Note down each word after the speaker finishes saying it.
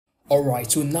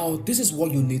Alright, so now this is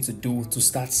what you need to do to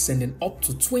start sending up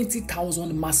to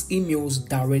 20,000 mass emails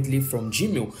directly from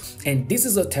Gmail. And this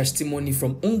is a testimony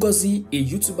from Ngozi, a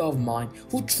YouTuber of mine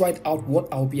who tried out what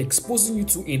I'll be exposing you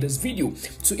to in this video.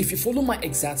 So if you follow my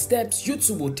exact steps,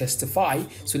 YouTube will testify.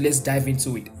 So let's dive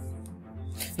into it.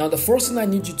 Now, the first thing I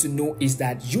need you to know is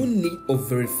that you need a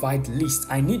verified list.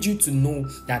 I need you to know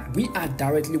that we are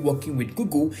directly working with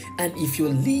Google, and if your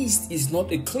list is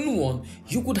not a clean one,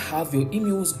 you could have your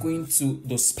emails going to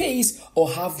the space or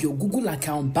have your Google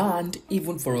account banned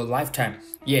even for a lifetime.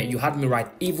 Yeah, you had me right,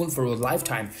 even for a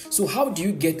lifetime. So how do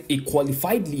you get a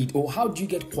qualified lead, or how do you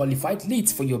get qualified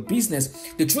leads for your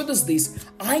business? The truth is this: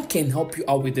 I can help you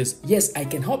out with this. Yes, I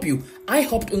can help you. I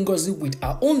helped Ngozi with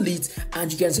our own leads,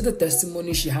 and you can see the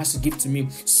testimony she has to give to me,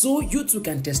 so you too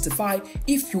can testify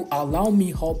if you allow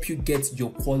me help you get your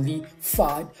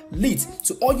qualified leads.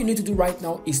 So all you need to do right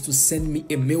now is to send me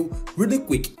a mail really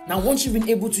quick. Now, once you've been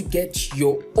able to get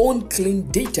your own clean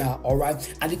data, all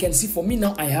right, and you can see for me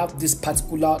now I have this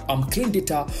particular clean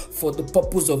data for the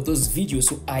purpose of this video.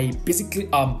 So I basically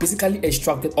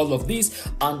extracted all of this,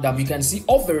 and you can see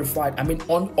all verified.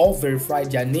 On all verified,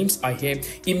 their names are here,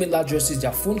 email addresses,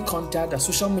 their phone contact, their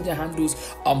social media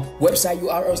handles, website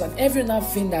URLs, and every other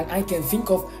thing that I can think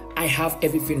of. I have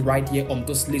everything right here on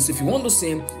this list. If you want the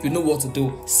same, you know what to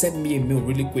do. Send me a mail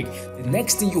really quick. The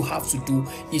next thing you have to do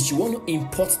is you want to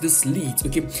import this lead,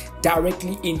 okay,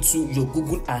 directly into your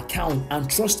Google account. And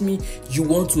trust me, you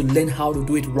want to learn how to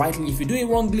do it rightly. If you do it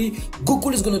wrongly,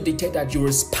 Google is going to detect that you're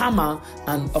a spammer,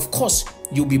 and of course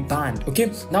you'll be banned. Okay,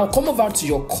 now come over to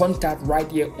your contact right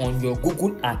here on your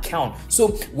Google account. So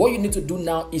what you need to do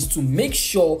now is to make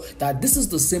sure that this is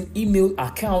the same email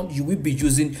account you will be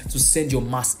using to send your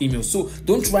mass email. So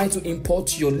don't try to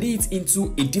import your leads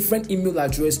into a different email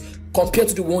address compared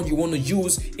to the one you want to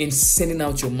use in sending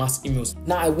out your mass emails.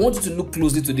 Now, I want you to look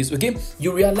closely to this, okay?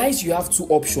 You realize you have two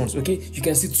options, okay? You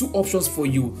can see two options for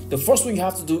you. The first one you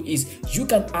have to do is you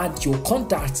can add your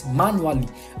contacts manually.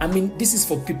 This is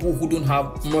for people who don't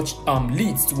have much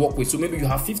leads to work with. So maybe you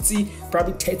have 50,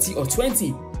 probably 30 or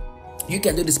 20. You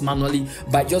can do this manually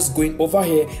by just going over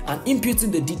here and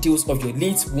inputting the details of your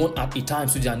leads one at a time.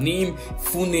 So their name,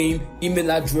 full name,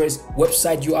 email address,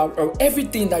 website URL,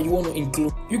 everything that you want to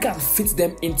include, you can fit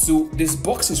them into these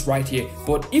boxes right here.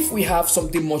 But if we have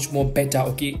something much more better,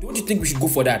 okay, don't you think we should go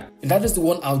for that? And that is the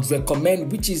one I would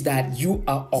recommend, which is that you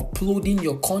are uploading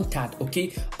your contact,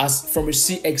 okay, as from a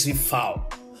CSV file.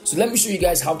 So let me show you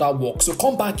guys how that works. So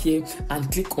come back here and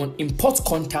click on import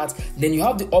contact. Then you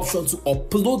have the option to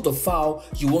upload the file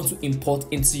you want to import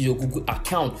into your Google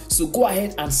account. So go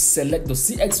ahead and select the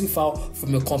CSV file from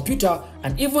your computer,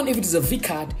 and even if it is a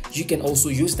vCard, you can also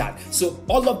use that. So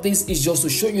all of this is just to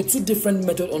show you two different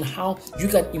methods on how you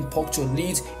can import your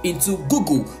leads into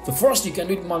Google. The first, you can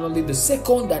do it manually. The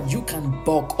second, that you can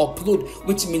bulk upload,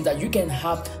 which means that you can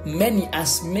have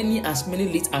as many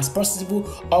leads as possible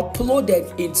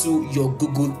uploaded into your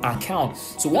Google account.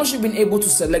 So once you've been able to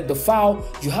select the file,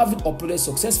 you have it uploaded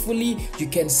successfully, you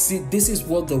can see this is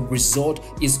what the result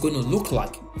is going to look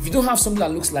like. If you don't have something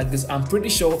that looks like this, I'm pretty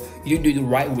sure you didn't do it the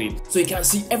right way. So you can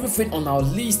see everything on our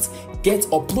list get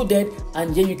uploaded,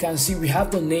 and here you can see we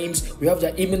have the names, we have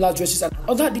their email addresses, and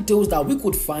other details that we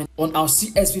could find on our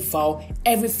CSV file.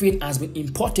 Everything has been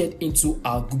imported into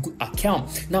our Google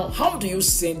account. Now, how do you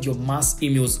send your mass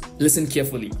emails? Listen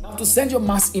carefully. Now, to send your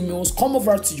mass emails, come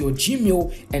over to your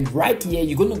Gmail, and right here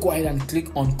you're going to go ahead and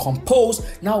click on compose.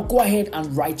 Now go ahead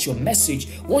and write your message.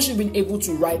 Once you've been able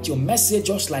to write your message,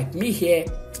 just like me here,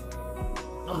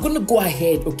 I'm gonna go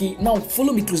ahead, okay, now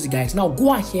follow me closely, guys. Now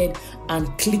go ahead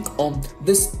and click on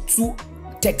this two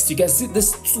text. You can see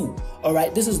this two, all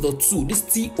right, this is the two, this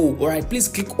TO, all right. Please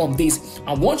click on this,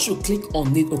 and once you click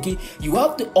on it, okay, you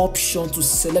have the option to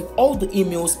select all the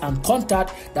emails and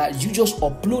contact that you just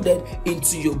uploaded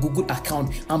into your Google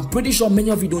account. I'm pretty sure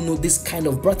many of you don't know this kind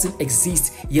of button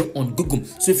exists here on Google.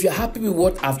 So if you're happy with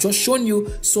what I've just shown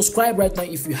you, subscribe right now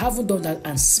if you haven't done that,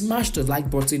 and smash the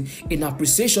like button in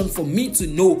appreciation for me to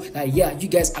know that, yeah, you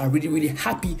guys are really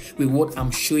happy with what I'm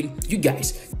showing you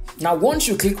guys. Now, once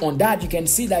you click on that, you can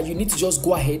see that you need to just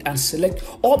go ahead and select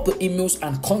all the emails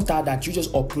and contact that you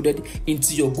just uploaded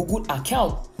into your Google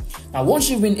account. Now, once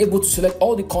you've been able to select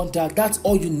all the contact, that's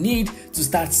all you need to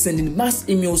start sending mass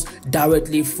emails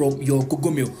directly from your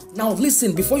Google Mail. Now,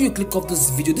 listen, before you click off this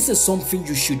video, this is something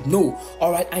you should know.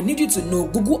 All right, I need you to know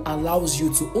Google allows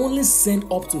you to only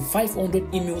send up to 500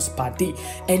 emails per day.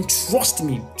 And trust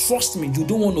me, you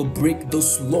don't want to break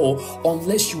this law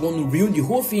unless you want to ruin the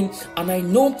whole thing. And I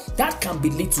know that can be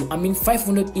little.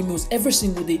 500 emails every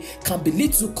single day can be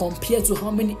little compared to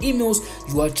how many emails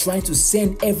you are trying to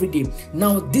send every day.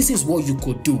 Now, this is is what you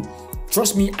could do.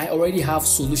 Trust me, I already have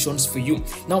solutions for you.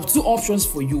 Now, 2 options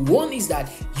for you. One is that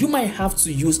you might have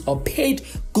to use a paid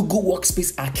Google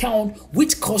Workspace account,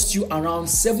 which costs you around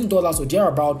 $7 or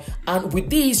thereabout. And with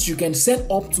this, you can send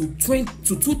up to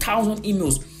 2,000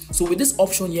 emails. So with this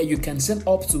option here, you can send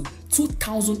up to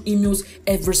 2,000 emails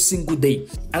every single day.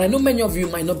 And I know many of you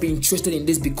might not be interested in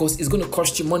this because it's going to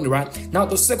cost you money, right? Now,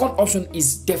 the second option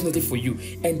is definitely for you.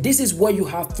 And this is where you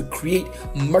have to create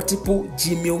multiple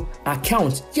Gmail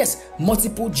accounts. Yes,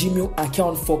 multiple Gmail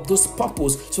accounts for those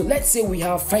purpose. So let's say we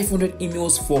have 500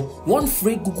 emails for one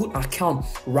free Google account,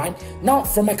 right? Now,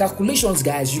 from my calculations,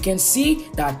 guys, you can see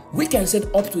that we can send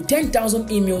up to 10,000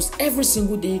 emails every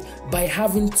single day by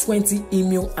having 20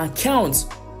 email accounts.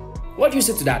 What do you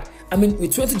say to that? I mean,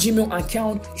 with 20 Gmail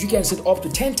account, you can set up to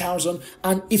 10,000.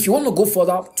 And if you want to go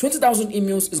further, 20,000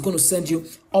 emails is going to send you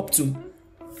up to.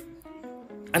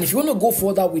 And if you want to go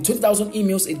further with 20,000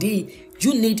 emails a day,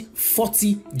 you need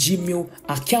 40 Gmail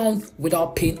account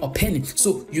without paying a penny.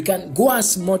 So you can go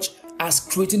as much as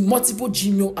creating multiple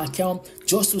Gmail accounts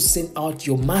just to send out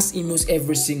your mass emails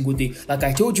every single day. Like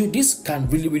I told you, this can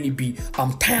really be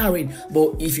tiring.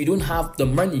 But if you don't have the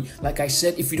money, like I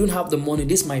said, if you don't have the money,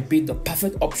 this might be the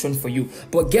perfect option for you.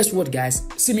 But guess what, guys?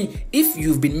 See me, if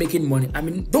you've been making money, I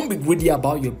mean, don't be greedy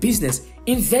about your business.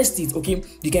 Invest it, okay?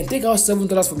 You can take out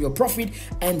 $7 from your profit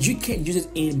and you can use it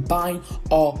in buying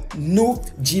a no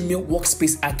Gmail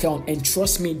Workspace account. And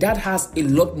trust me, that has a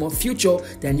lot more future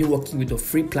than you working with a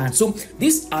free plan. So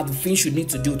these are the things you need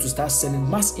to do to start sending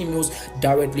mass emails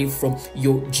directly from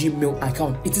your Gmail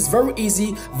account. It is very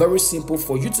easy, very simple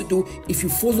for you to do if you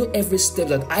follow every step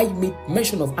that I made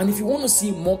mention of. And if you want to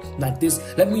see more like this,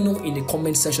 let me know in the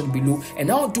comment section below, and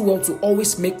I'll do well to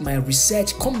always make my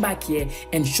research, come back here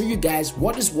and show you guys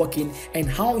what is working and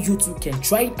how you too can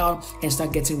try it out and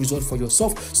start getting results for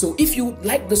yourself. So if you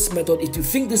like this method, if you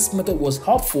think this method was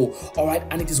helpful, all right,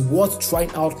 and it is worth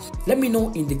trying out, let me know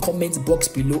in the comment box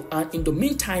below. And in the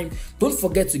meantime, don't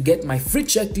forget to get my free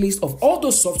checklist of all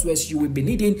those softwares you will be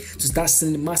needing to start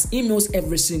sending mass emails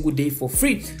every single day for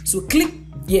free. So click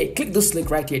this link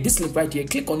right here,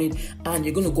 click on it, and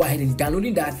you're going to go ahead and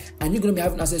downloading that, and you're going to be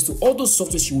having access to all those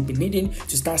softwares you will be needing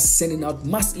to start sending out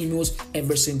mass emails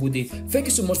every single day. Thank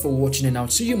you so much for watching, and I'll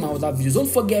see you in my other videos. Don't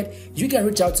forget, you can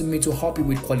reach out to me to help you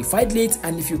with qualified leads,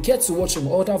 and if you care to watch some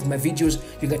other of my videos,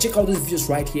 you can check out those videos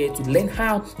right here to learn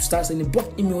how to start sending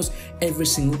bulk emails every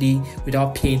single day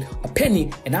without paying a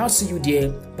penny, and I'll see you there.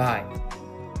 Bye.